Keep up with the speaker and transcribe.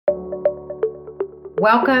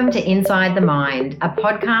Welcome to Inside the Mind, a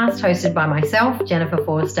podcast hosted by myself, Jennifer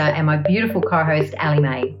Forster, and my beautiful co-host, Ali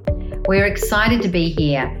May. We're excited to be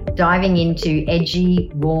here, diving into edgy,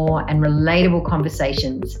 raw, and relatable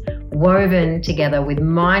conversations, woven together with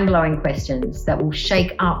mind-blowing questions that will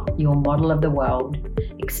shake up your model of the world,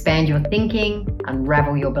 expand your thinking,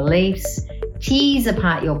 unravel your beliefs, tease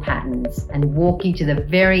apart your patterns, and walk you to the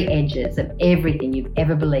very edges of everything you've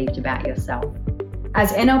ever believed about yourself.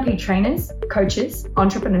 As NLP trainers, coaches,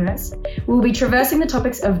 entrepreneurs, we will be traversing the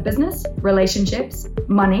topics of business, relationships,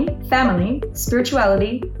 money, family,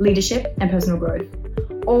 spirituality, leadership, and personal growth,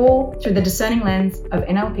 all through the discerning lens of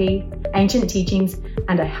NLP, ancient teachings,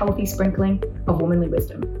 and a healthy sprinkling of womanly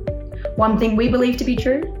wisdom. One thing we believe to be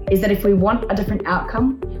true is that if we want a different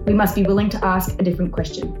outcome, we must be willing to ask a different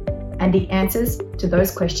question. And the answers to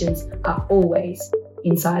those questions are always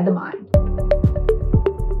inside the mind.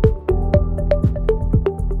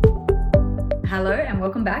 Hello and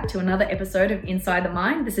welcome back to another episode of Inside the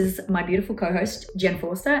Mind. This is my beautiful co-host, Jen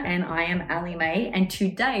Forster, and I am Ali May. And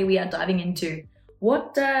today we are diving into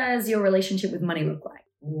what does your relationship with money look like?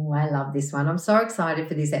 Oh, I love this one. I'm so excited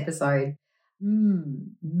for this episode.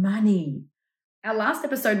 Money. Our last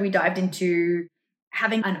episode, we dived into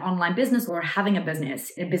having an online business or having a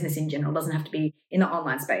business in general. It doesn't have to be in the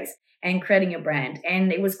online space, and creating your brand.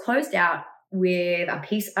 And it was closed out with a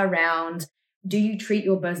piece around, do you treat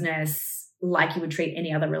your business like you would treat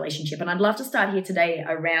any other relationship? And I'd love to start here today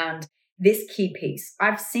around this key piece.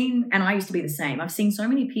 I've seen, and I used to be the same, I've seen so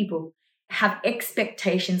many people have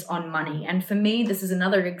expectations on money. And for me, this is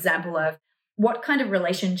another example of what kind of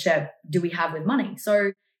relationship do we have with money?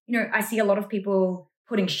 So, I see a lot of people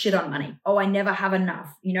putting shit on money. Oh, I never have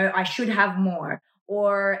enough. I should have more.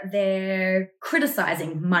 Or they're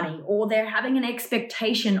criticizing money, or they're having an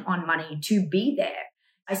expectation on money to be there.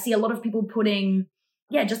 I see a lot of people putting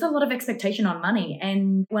just a lot of expectation on money.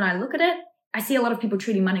 And when I look at it, I see a lot of people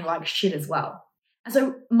treating money like shit as well. And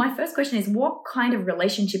so my first question is, what kind of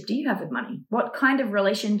relationship do you have with money? What kind of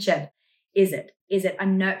relationship is it? Is it a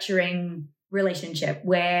nurturing relationship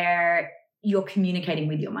where you're communicating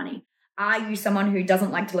with your money? Are you someone who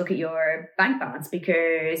doesn't like to look at your bank balance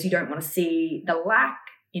because you don't want to see the lack,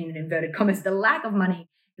 in inverted commas, the lack of money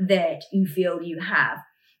that you feel you have?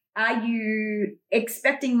 Are you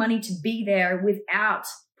expecting money to be there without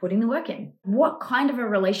putting the work in? What kind of a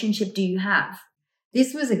relationship do you have?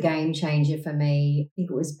 This was a game changer for me. I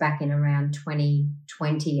think it was back in around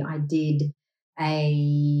 2020. I did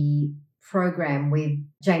a program with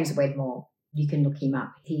James Wedmore. You can look him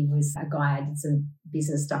up. He was a guy I did some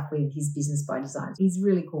business stuff with, his Business by Design. He's a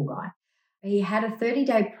really cool guy. He had a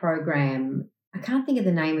 30-day program. I can't think of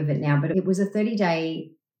the name of it now, but it was a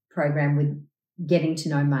 30-day program with getting to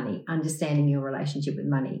know money, understanding your relationship with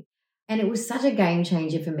money. And it was such a game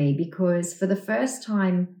changer for me because for the first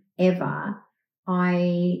time ever,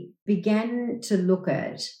 I began to look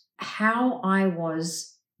at how I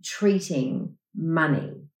was treating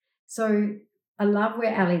money. So I love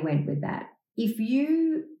where Ali went with that. If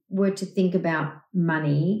you were to think about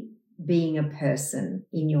money being a person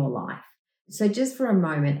in your life, so just for a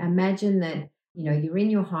moment, imagine that, you're in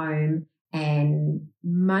your home and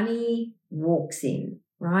money walks in,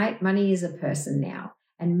 right? Money is a person now,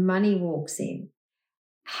 and money walks in.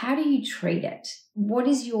 How do you treat it? What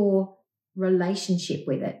is your relationship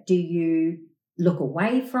with it? Do you look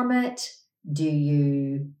away from it? Do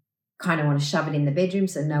you kind of want to shove it in the bedroom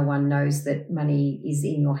so no one knows that money is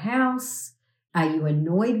in your house? Are you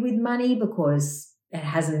annoyed with money because it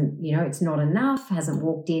hasn't, it's not enough, hasn't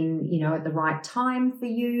walked in, at the right time for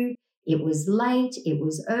you? It was late, it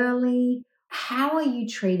was early. How are you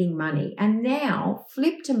treating money? And now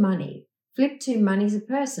flip to money. Flip to money's a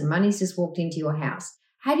person. Money's just walked into your house.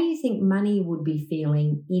 How do you think money would be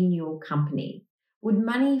feeling in your company? Would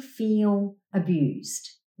money feel abused?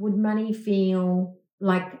 Would money feel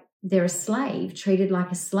like they're a slave, treated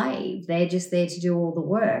like a slave? They're just there to do all the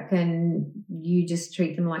work and you just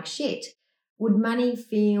treat them like shit. Would money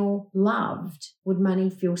feel loved? Would money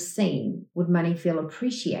feel seen? Would money feel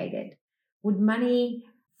appreciated? Would money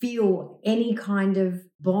feel any kind of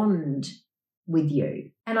bond with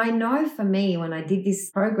you? And I know for me, when I did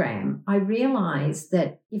this program, I realized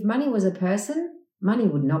that if money was a person, money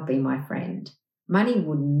would not be my friend. Money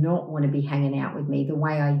would not want to be hanging out with me the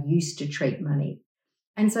way I used to treat money.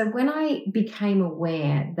 And so when I became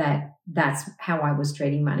aware that that's how I was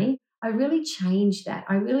treating money, I really changed that.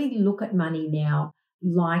 I really look at money now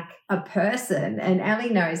like a person. And Ali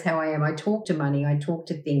knows how I am. I talk to money. I talk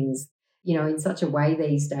to things, in such a way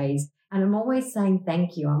these days. And I'm always saying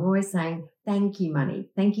thank you. I'm always saying thank you, money.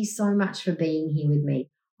 Thank you so much for being here with me.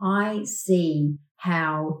 I see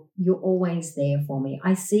how you're always there for me.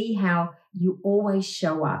 I see how you always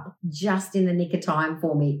show up just in the nick of time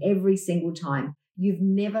for me every single time. You've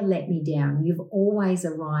never let me down. You've always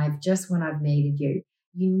arrived just when I've needed you.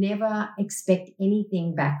 You never expect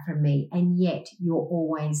anything back from me, and yet you're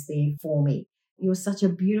always there for me. You're such a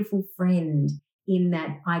beautiful friend in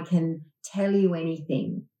that I can tell you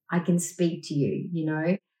anything. I can speak to you, you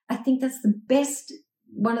know. I think that's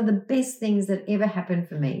one of the best things that ever happened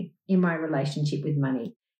for me in my relationship with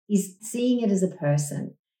money is seeing it as a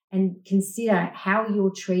person and consider how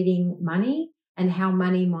you're treating money and how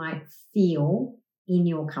money might feel in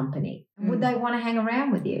your company. Would they want to hang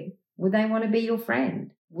around with you? Would they want to be your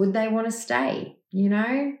friend? Would they want to stay? You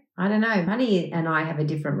know, I don't know. Money and I have a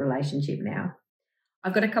different relationship now.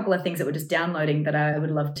 I've got a couple of things that we're just downloading that I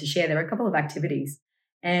would love to share. There are a couple of activities.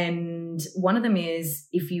 And one of them is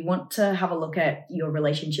if you want to have a look at your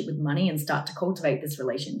relationship with money and start to cultivate this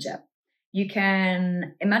relationship, you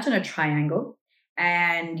can imagine a triangle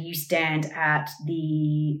and you stand at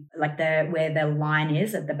where the line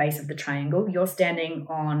is at the base of the triangle. You're standing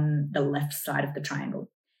on the left side of the triangle.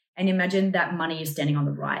 And imagine that money is standing on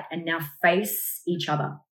the right, and now face each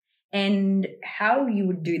other. And how you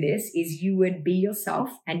would do this is you would be yourself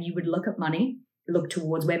and you would look at money, look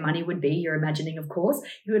towards where money would be. You're imagining, of course,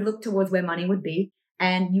 you would look towards where money would be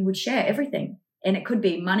and you would share everything. And it could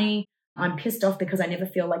be money, I'm pissed off because I never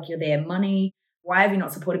feel like you're there. Money, why have you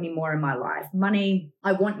not supported me more in my life? Money,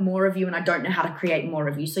 I want more of you and I don't know how to create more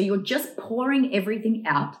of you. So you're just pouring everything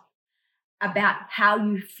out about how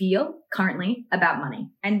you feel currently about money.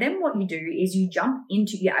 And then what you do is you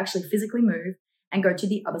actually physically move and go to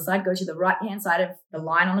the other side, go to the right-hand side of the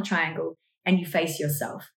line on the triangle, and you face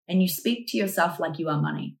yourself and you speak to yourself like you are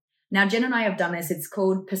money. Now, Jen and I have done this. It's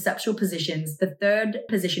called perceptual positions. The third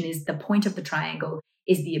position is the point of the triangle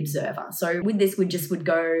is the observer. So with this, we just would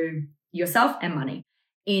go yourself and money.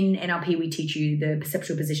 In NLP, we teach you the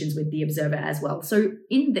perceptual positions with the observer as well. So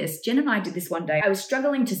in this, Jen and I did this one day. I was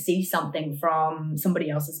struggling to see something from somebody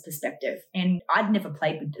else's perspective. And I'd never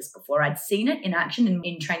played with this before. I'd seen it in action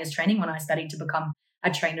in trainers training when I studied to become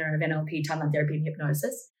a trainer of NLP, timeline therapy, and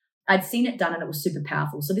hypnosis. I'd seen it done and it was super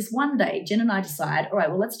powerful. So this one day, Jen and I decide, all right,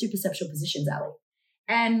 well, let's do perceptual positions, Ali.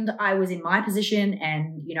 And I was in my position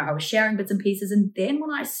and, I was sharing bits and pieces. And then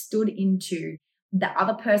when I stood into the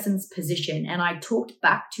other person's position and I talked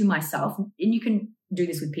back to myself, and you can do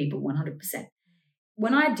this with people 100%.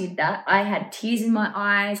 When I did that, I had tears in my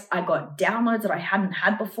eyes. I got downloads that I hadn't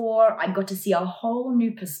had before. I got to see a whole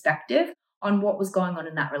new perspective on what was going on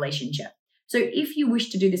in that relationship. So if you wish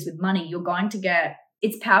to do this with money, you're going to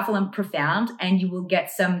it's powerful and profound, and you will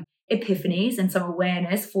get some epiphanies and some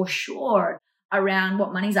awareness for sure around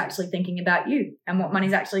what money's actually thinking about you and what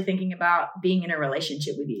money's actually thinking about being in a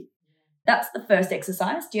relationship with you. That's the first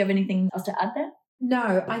exercise. Do you have anything else to add there?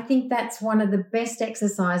 No, I think that's one of the best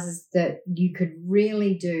exercises that you could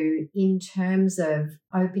really do in terms of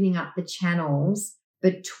opening up the channels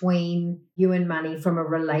between you and money from a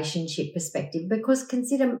relationship perspective. Because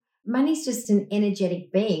consider, money's just an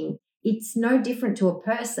energetic being. It's no different to a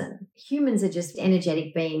person. Humans are just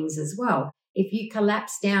energetic beings as well. If you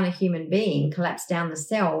collapse down a human being, collapse down the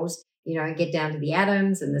cells, and get down to the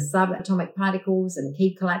atoms and the subatomic particles and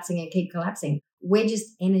keep collapsing. We're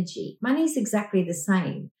just energy. Money's exactly the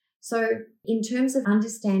same. So in terms of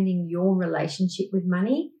understanding your relationship with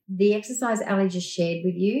money, the exercise Ali just shared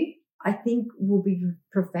with you, I think will be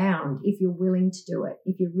profound if you're willing to do it.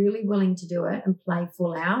 If you're really willing to do it and play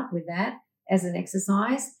full out with that as an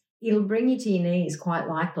exercise, it'll bring you to your knees quite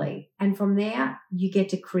likely. And from there, you get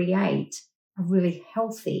to create a really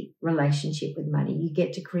healthy relationship with money. You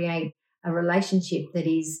get to create a relationship that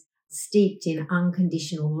is steeped in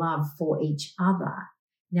unconditional love for each other.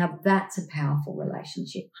 Now, that's a powerful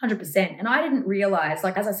relationship. 100%. And I didn't realize,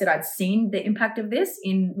 as I said, I'd seen the impact of this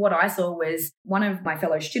in what I saw was one of my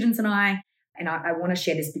fellow students and I want to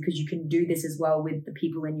share this because you can do this as well with the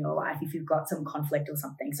people in your life if you've got some conflict or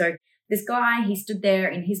something. So this guy, he stood there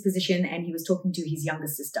in his position and he was talking to his younger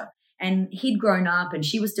sister. And he'd grown up and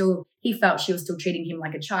he felt she was still treating him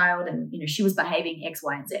like a child and, she was behaving X,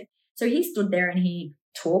 Y, and Z. So he stood there and he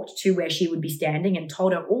talked to where she would be standing and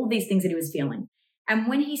told her all these things that he was feeling. And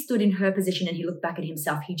when he stood in her position and he looked back at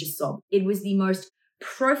himself, he just sobbed. It was the most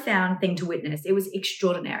profound thing to witness. It was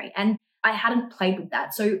extraordinary. And I hadn't played with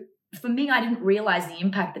that. So for me, I didn't realize the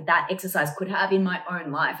impact that exercise could have in my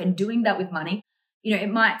own life. And doing that with money,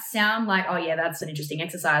 it might sound like, oh yeah, that's an interesting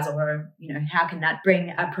exercise, or, how can that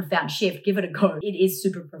bring a profound shift? Give it a go. It is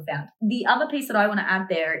super profound. The other piece that I want to add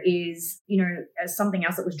there is, as something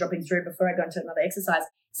else that was dropping through before I go into another exercise,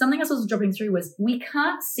 something else that was dropping through was we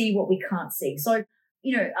can't see what we can't see. So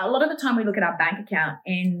A lot of the time we look at our bank account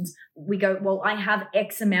and we go, well, I have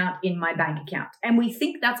X amount in my bank account. And we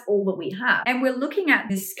think that's all that we have. And we're looking at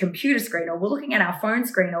this computer screen, or we're looking at our phone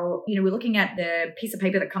screen, or, we're looking at the piece of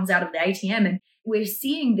paper that comes out of the ATM, and we're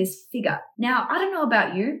seeing this figure. Now, I don't know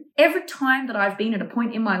about you. Every time that I've been at a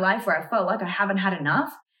point in my life where I felt like I haven't had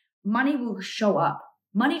enough, money will show up.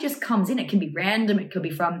 Money just comes in. It can be random. It could be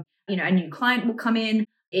from, a new client will come in.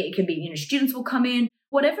 It could be, students will come in.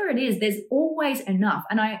 Whatever it is, there's always enough.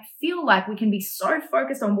 And I feel like we can be so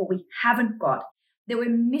focused on what we haven't got that we're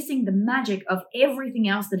missing the magic of everything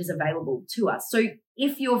else that is available to us. So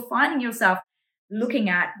if you're finding yourself looking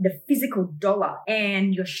at the physical dollar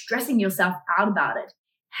and you're stressing yourself out about it,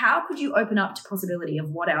 how could you open up to possibility of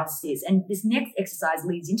what else is? And this next exercise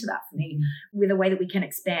leads into that for me with a way that we can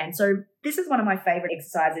expand. So this is one of my favorite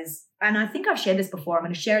exercises. And I think I've shared this before. I'm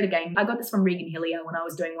going to share it again. I got this from Regan Hillier when I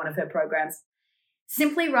was doing one of her programs.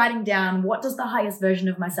 Simply writing down, what does the highest version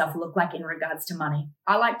of myself look like in regards to money?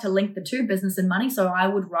 I like to link the two, business and money. So I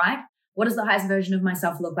would write, what does the highest version of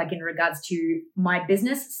myself look like in regards to my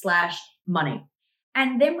business/money?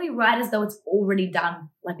 And then we write as though it's already done,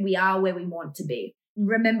 like we are where we want to be,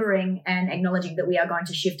 remembering and acknowledging that we are going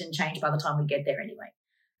to shift and change by the time we get there anyway.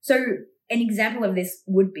 So an example of this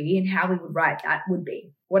would be, and how we would write that would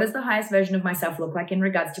be, what does the highest version of myself look like in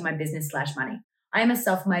regards to my business/money? I am a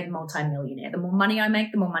self-made multimillionaire. The more money I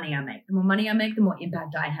make, the more money I make. The more money I make, the more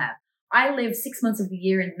impact I have. I live 6 months of the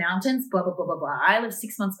year in the mountains, blah, blah, blah, blah, blah. I live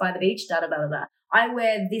 6 months by the beach, da, da, da, da, da. I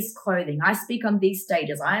wear this clothing. I speak on these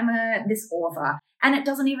stages. I'm this author. And it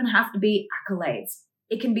doesn't even have to be accolades.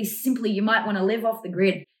 It can be simply, you might want to live off the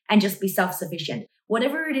grid and just be self-sufficient.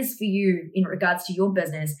 Whatever it is for you in regards to your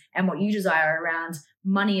business and what you desire around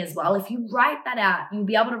money as well, if you write that out, you'll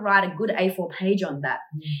be able to write a good A4 page on that.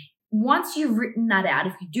 Once you've written that out,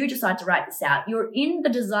 if you do decide to write this out, you're in the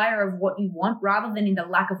desire of what you want rather than in the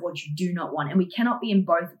lack of what you do not want. And we cannot be in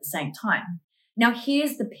both at the same time. Now,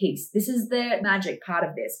 here's the piece. This is the magic part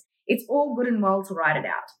of this. It's all good and well to write it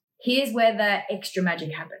out. Here's where the extra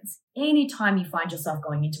magic happens. Anytime you find yourself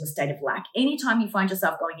going into a state of lack, anytime you find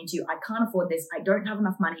yourself going into, I can't afford this, I don't have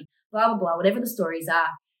enough money, blah, blah, blah, whatever the stories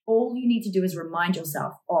are, all you need to do is remind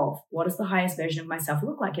yourself of, what does the highest version of myself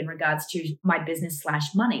look like in regards to my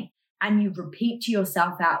business/money? And you repeat to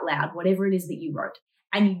yourself out loud whatever it is that you wrote.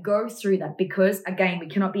 And you go through that because, again, we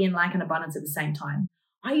cannot be in lack and abundance at the same time.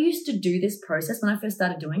 I used to do this process when I first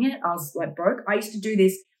started doing it. I was like broke. I used to do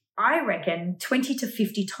this, I reckon, 20 to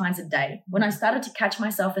 50 times a day. When I started to catch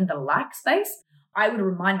myself in the lack space, I would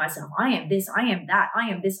remind myself, I am this, I am that, I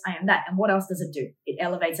am this, I am that. And what else does it do? It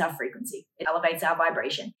elevates our frequency. It elevates our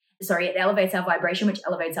vibration. It elevates our vibration, which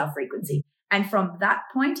elevates our frequency. And from that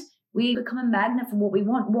point, we become a magnet for what we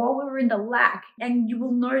want while we're in the lack. And you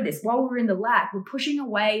will know this, while we're in the lack, we're pushing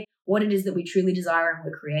away what it is that we truly desire and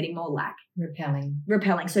we're creating more lack.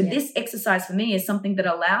 Repelling. So This exercise for me is something that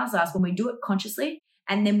allows us, when we do it consciously,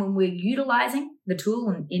 and then when we're utilizing the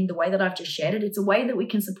tool in the way that I've just shared it, it's a way that we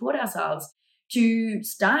can support ourselves to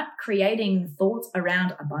start creating thoughts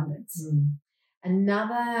around abundance.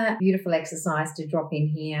 Another beautiful exercise to drop in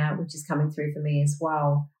here, which is coming through for me as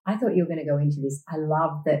well. I thought you were going to go into this. I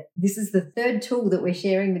love that this is the third tool that we're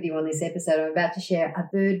sharing with you on this episode. I'm about to share a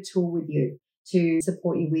third tool with you to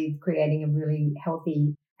support you with creating a really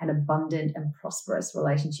healthy and abundant and prosperous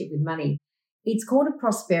relationship with money. It's called a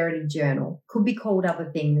prosperity journal. Could be called other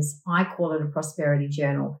things. I call it a prosperity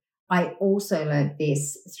journal. I also learned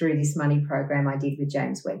this through this money program I did with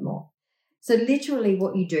James Wedmore. So literally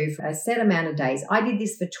what you do for a set amount of days, I did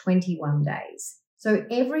this for 21 days. So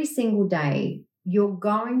every single day, you're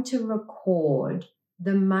going to record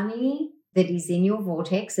the money that is in your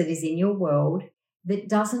vortex, that is in your world, that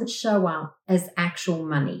doesn't show up as actual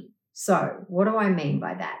money. So what do I mean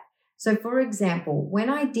by that? So for example, when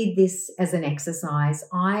I did this as an exercise,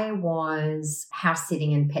 I was house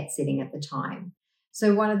sitting and pet sitting at the time.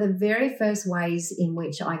 So one of the very first ways in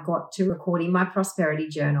which I got to record in my prosperity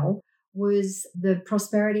journal was the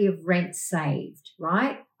prosperity of rent saved,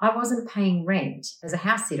 right? I wasn't paying rent as a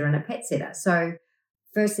house sitter and a pet sitter. So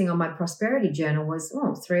first thing on my prosperity journal was,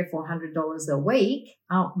 $300 or $400 a week.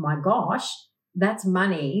 Oh my gosh, that's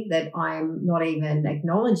money that I'm not even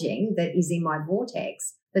acknowledging that is in my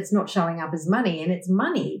vortex, that's not showing up as money, and it's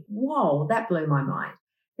money. Whoa, that blew my mind.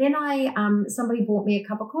 Then somebody bought me a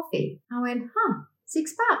cup of coffee. I went, $6.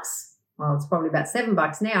 Well, it's probably about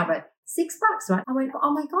 $7 now, but $6, right? I went,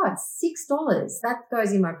 oh my God, $6. That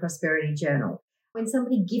goes in my prosperity journal. When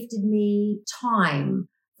somebody gifted me time,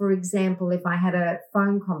 for example, if I had a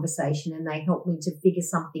phone conversation and they helped me to figure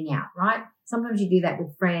something out, right? Sometimes you do that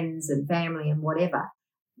with friends and family and whatever.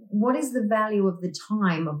 what is the value of the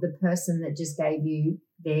time of the person that just gave you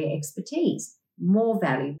their expertise? More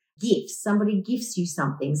value. Gifts. Somebody gifts you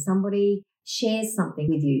something. Somebody shares something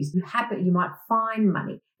with you. You might find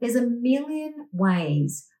money. There's a million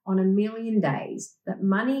ways on a million days that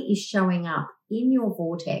money is showing up in your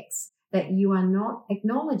vortex that you are not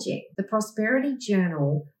acknowledging. The Prosperity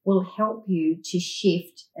Journal will help you to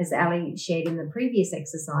shift, as Ali shared in the previous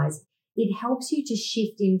exercise. It helps you to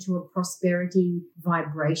shift into a prosperity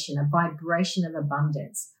vibration, a vibration of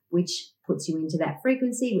abundance, which puts you into that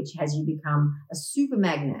frequency, which has you become a super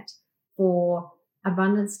magnet for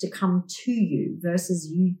abundance to come to you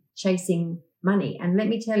versus you chasing money. And let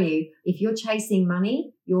me tell you, if you're chasing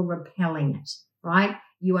money, you're repelling it, right?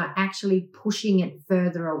 You are actually pushing it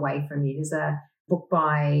further away from you. There's a book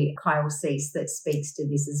by Kyle Cease that speaks to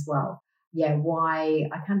this as well. Yeah, why,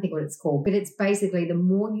 I can't think what it's called, but it's basically the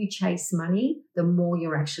more you chase money, the more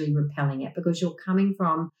you're actually repelling it because you're coming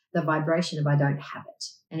from the vibration of I don't have it.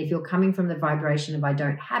 And if you're coming from the vibration of I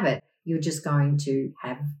don't have it, you're just going to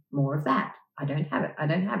have more of that. I don't have it. I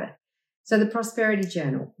don't have it. So the Prosperity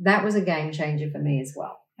Journal, that was a game changer for me as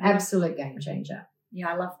well. Absolute game changer. Yeah,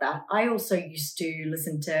 I love that. I also used to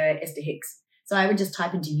listen to Esther Hicks. So I would just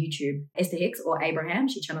type into YouTube Esther Hicks or Abraham.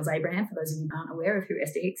 She channels Abraham, for those of you who aren't aware of who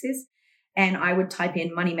Esther Hicks is. And I would type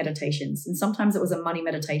in money meditations. And sometimes it was a money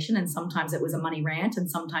meditation and sometimes it was a money rant and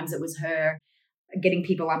sometimes it was her getting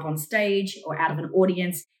people up on stage or out of an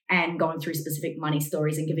audience and going through specific money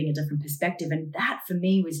stories and giving a different perspective. And that for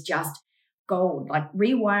me was just gold, like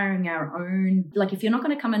rewiring our own. Like if you're not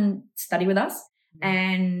going to come and study with us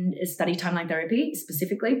and study timeline therapy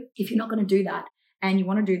specifically, if you're not going to do that and you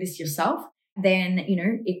want to do this yourself, then,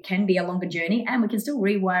 it can be a longer journey and we can still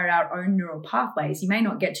rewire our own neural pathways. You may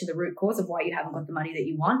not get to the root cause of why you haven't got the money that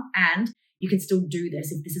you want, and you can still do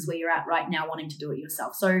this if this is where you're at right now, wanting to do it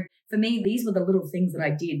yourself. So for me, these were the little things that I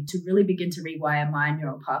did to really begin to rewire my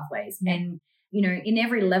neural pathways. And, in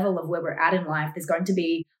every level of where we're at in life, there's going to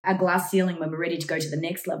be a glass ceiling when we're ready to go to the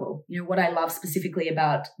next level. What I love specifically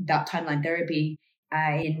about timeline therapy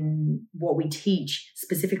in what we teach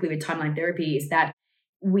specifically with timeline therapy is that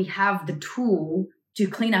we have the tool to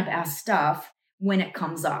clean up our stuff when it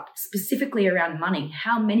comes up, specifically around money.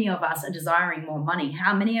 How many of us are desiring more money?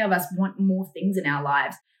 How many of us want more things in our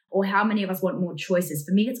lives? Or how many of us want more choices?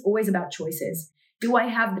 For me, it's always about choices. Do I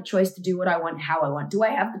have the choice to do what I want, how I want? Do I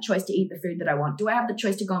have the choice to eat the food that I want? Do I have the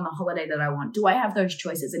choice to go on the holiday that I want? Do I have those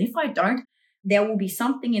choices? And if I don't, there will be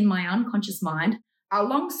something in my unconscious mind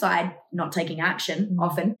alongside not taking action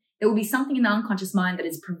often. There will be something in the unconscious mind that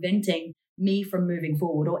is preventing me from moving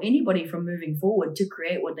forward or anybody from moving forward to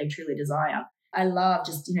create what they truly desire. I love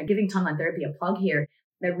just, giving timeline therapy a plug here.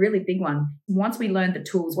 They're a really big one. Once we learn the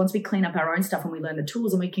tools, once we clean up our own stuff and we learn the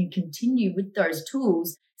tools and we can continue with those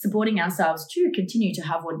tools, supporting ourselves to continue to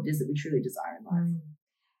have what it is that we truly desire in life.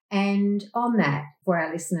 And on that, for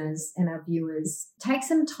our listeners and our viewers, take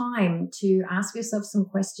some time to ask yourself some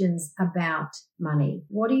questions about money.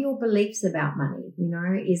 What are your beliefs about money?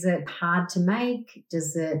 Is it hard to make?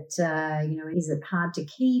 Does it, is it hard to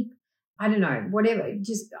keep? I don't know, whatever.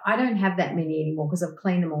 I don't have that many anymore because I've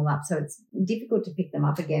cleaned them all up. So it's difficult to pick them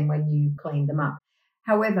up again when you clean them up.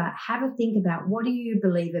 However, have a think about what do you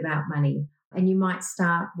believe about money? And you might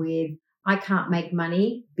start with, I can't make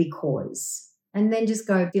money because, and then just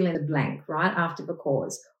go fill in the blank, right? After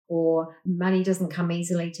because, or money doesn't come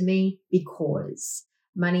easily to me because,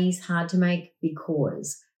 money's hard to make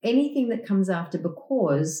because. Anything that comes after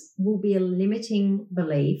because will be a limiting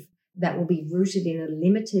belief that will be rooted in a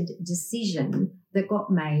limited decision that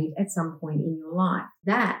got made at some point in your life.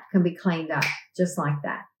 That can be cleaned up just like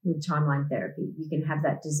that with timeline therapy. You can have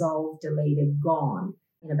that dissolved, deleted, gone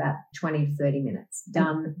in about 20 to 30 minutes.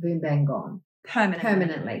 Done, boom, bang, gone.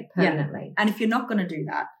 Permanently. Yeah. And if you're not going to do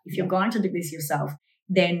that, if you're going to do this yourself,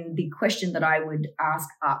 then the question that I would ask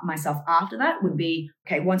myself after that would be,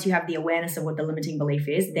 okay, once you have the awareness of what the limiting belief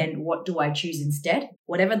is, then what do I choose instead?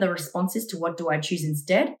 Whatever the response is to what do I choose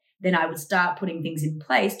instead, then I would start putting things in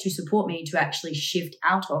place to support me to actually shift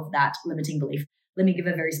out of that limiting belief. Let me give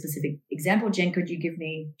a very specific example. Jen, could you give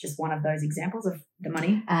me just one of those examples of the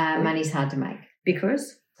money? Money's hard to make.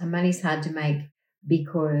 Because? Money's hard to make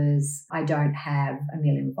because I don't have 1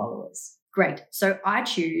 million followers. Great. So I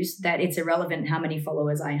choose that it's irrelevant how many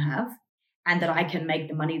followers I have and that I can make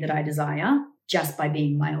the money that I desire just by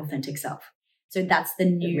being my authentic self. So that's the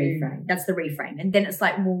reframe. That's the reframe. And then it's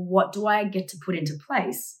like, well, what do I get to put into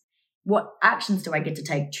place? What actions do I get to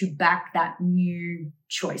take to back that new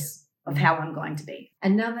choice? of how I'm going to be.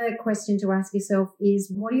 Another question to ask yourself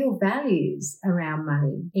is, what are your values around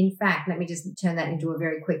money? In fact, let me just turn that into a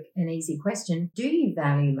very quick and easy question. Do you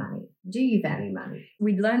value money? Do you value money?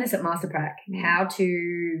 We learn this at Masterprac, how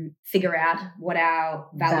to figure out what our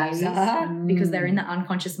values are, because they're in the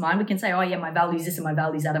unconscious mind. We can say, oh yeah, my values this and my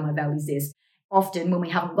values that and my values this. Often when we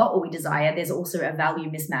haven't got what we desire, there's also a value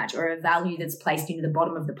mismatch or a value that's placed into the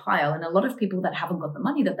bottom of the pile. And a lot of people that haven't got the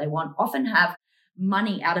money that they want often have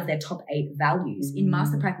money out of their top 8 values. In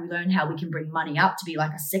Masterprac, we learn how we can bring money up to be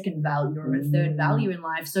like a second value or a third value in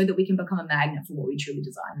life so that we can become a magnet for what we truly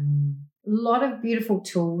desire. A lot of beautiful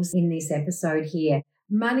tools in this episode here.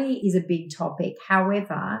 Money is a big topic.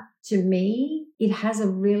 However, to me, it has a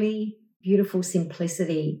really beautiful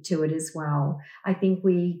simplicity to it as well. I think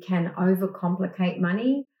we can overcomplicate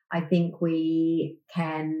money. I think we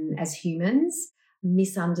can, as humans,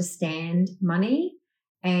 misunderstand money.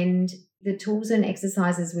 And the tools and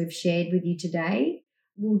exercises we've shared with you today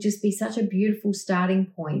will just be such a beautiful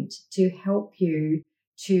starting point to help you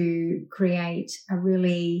to create a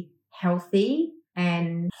really healthy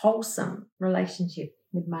and wholesome relationship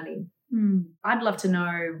with money. I'd love to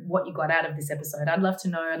know what you got out of this episode. I'd love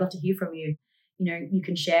to hear from you. You know, you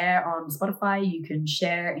can share on Spotify, you can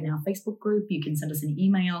share in our Facebook group, you can send us an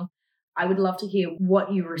email. I would love to hear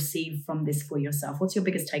what you received from this for yourself. What's your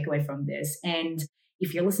biggest takeaway from this? And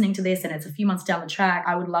if you're listening to this and it's a few months down the track,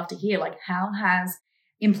 I would love to hear, like, how has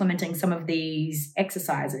implementing some of these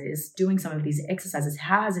exercises, doing some of these exercises,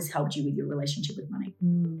 how has this helped you with your relationship with money?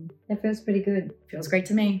 That feels pretty good. Feels great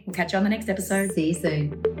to me. We'll catch you on the next episode. See you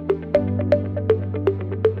soon.